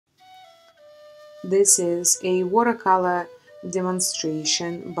This is a watercolor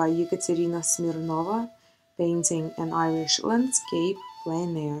demonstration by Ekaterina Smirnova, painting an Irish landscape,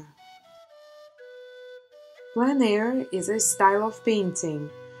 plein air. Plein air is a style of painting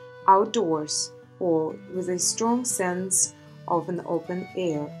outdoors or with a strong sense of an open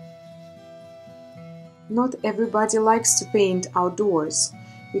air. Not everybody likes to paint outdoors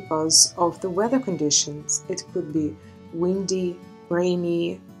because of the weather conditions. It could be windy,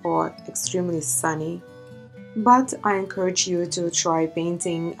 rainy, or extremely sunny. But I encourage you to try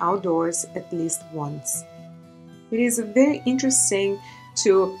painting outdoors at least once. It is very interesting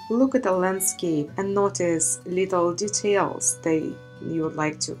to look at a landscape and notice little details that you would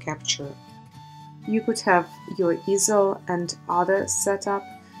like to capture. You could have your easel and other setup,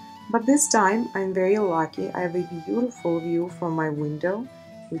 but this time I'm very lucky. I have a beautiful view from my window,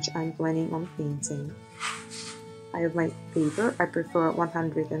 which I'm planning on painting. I have my paper. I prefer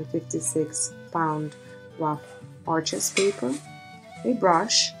 156-pound rough arches paper, a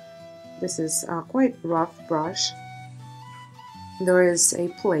brush. This is a quite rough brush. There is a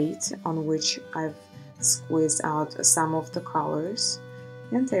plate on which I've squeezed out some of the colors,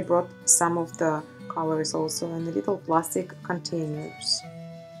 and I brought some of the colors also in little plastic containers.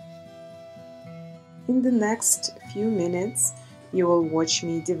 In the next few minutes, you will watch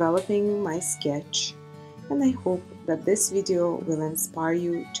me developing my sketch, and I hope that this video will inspire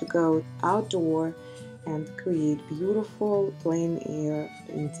you to go outdoor and create beautiful plein air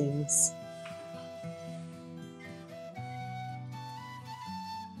paintings.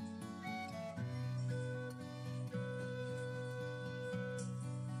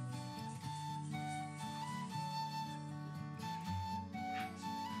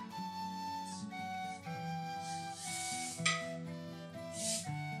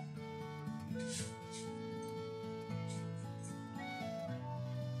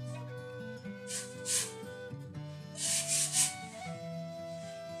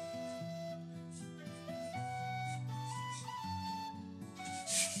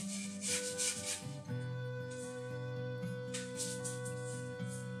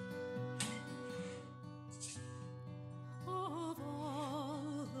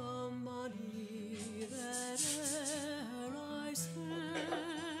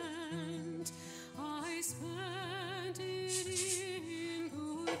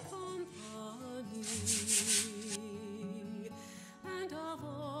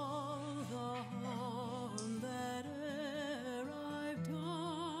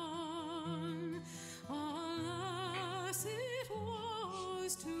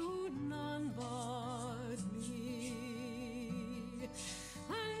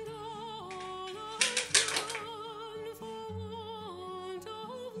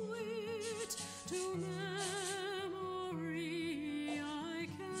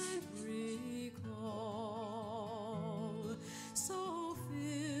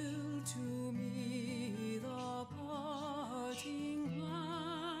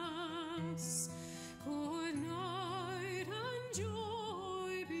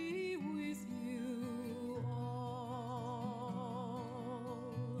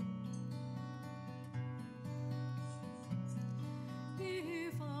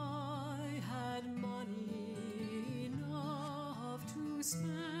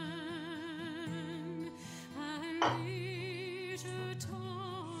 Leisure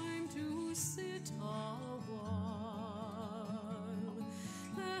time to sit a while.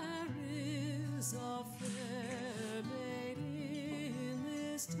 There is a fair maid in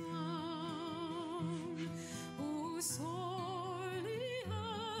this town who sorely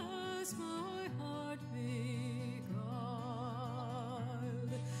has my heart beguiled.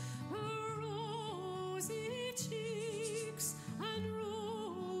 Her rosy cheeks and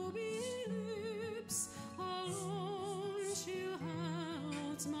ruby lips alone she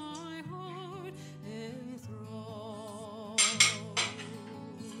holds my heart enthralled.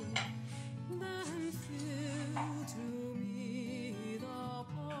 Then fill to me the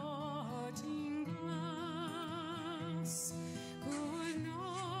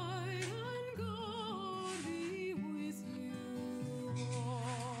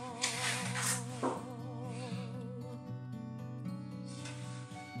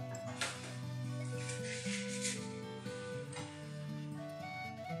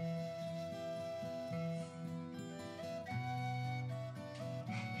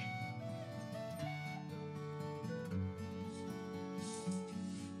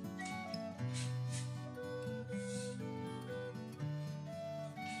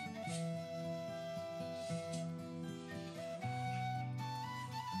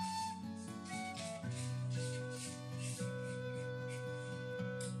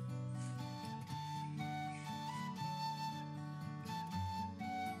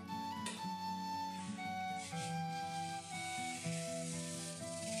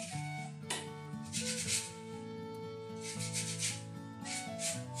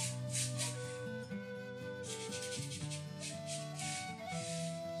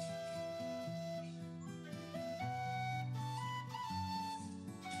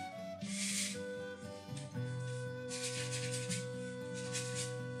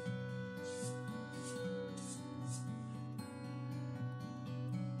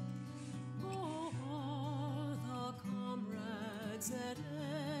words that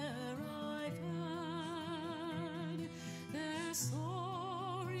e'er I've had, they're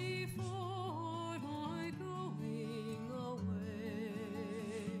sorry for my going away,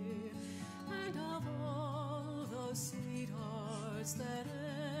 and of all those sweethearts that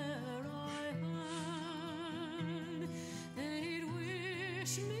e'er I had, they'd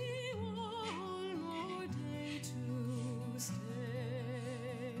wish me one more day to stay.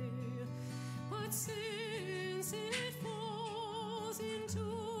 But since it falls into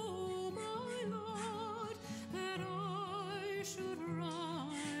my lot that I should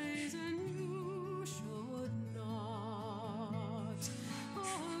rise and you should not,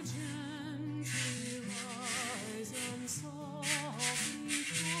 oh, gently rise and softly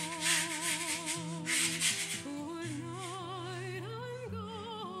fall. Good night and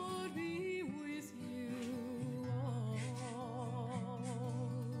God be with you all.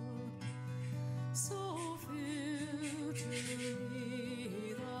 So filter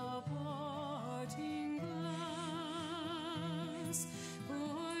me the parting glass.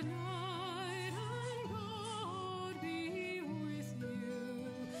 Good night and God be with you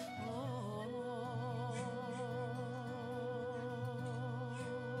all.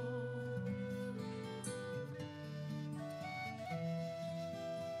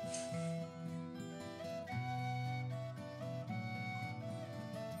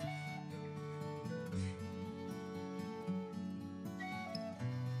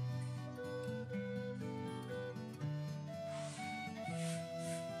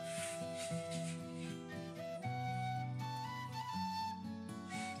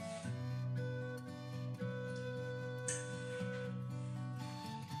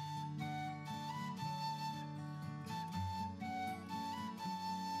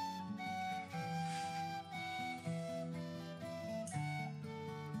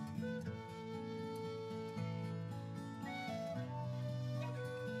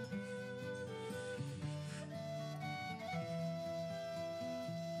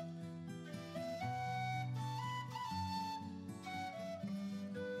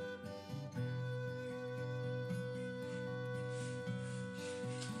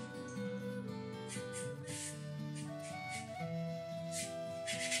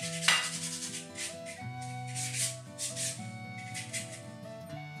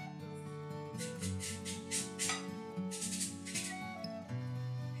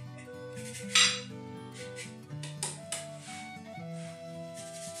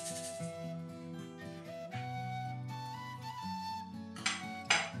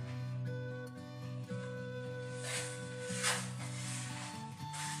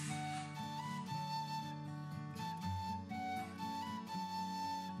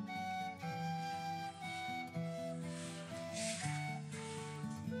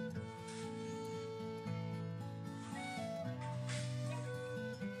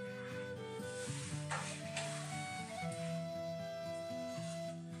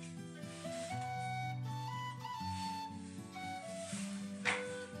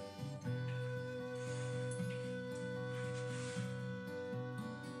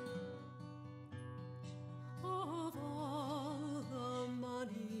 Of all the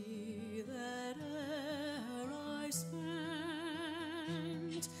money that e'er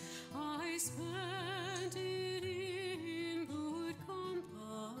I spent it in good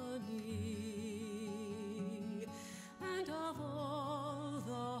company, and of all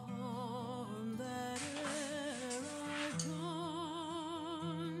the harm that e'er I've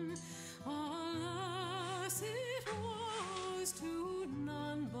done, alas, it was to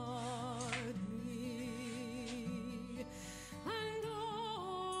none but me. And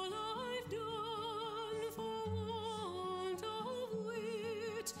all I've done for want of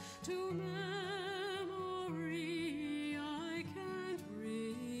wit to memory I can't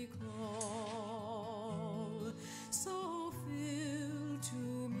recall. So fill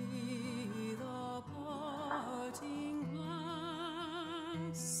to me the parting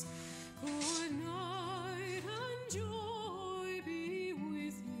glass. Good night and joy be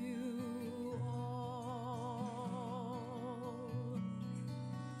with you all.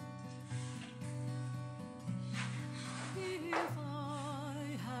 If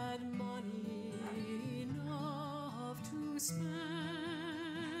I had money enough to spend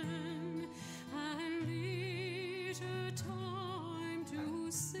and leisure time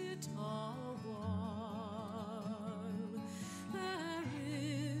to sit a while, there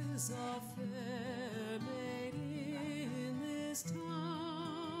is a fair maid in this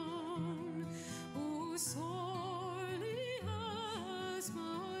town who sorely has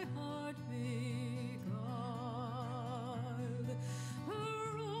my heart beguiled.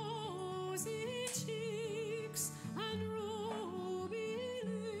 Her rosy cheeks and rose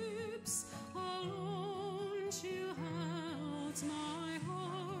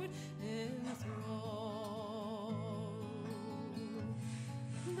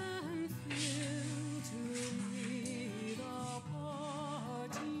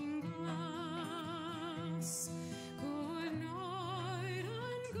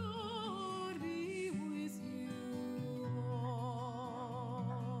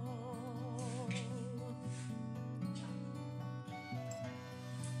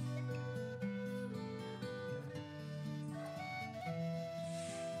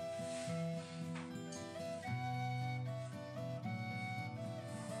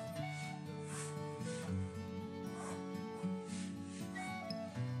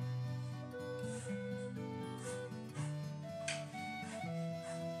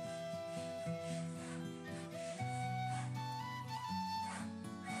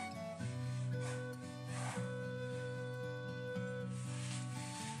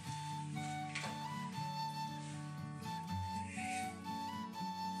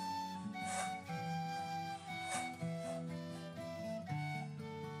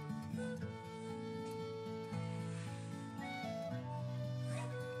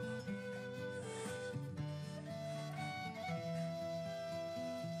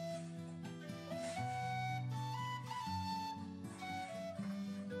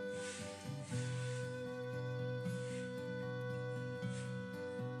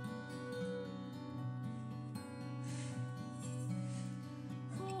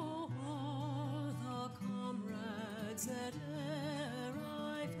sweethearts that e'er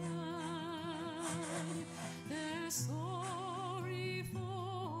I've had, they're sorry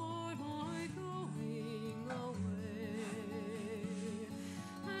for my going away.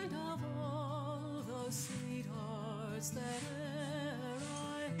 And of all those sweethearts that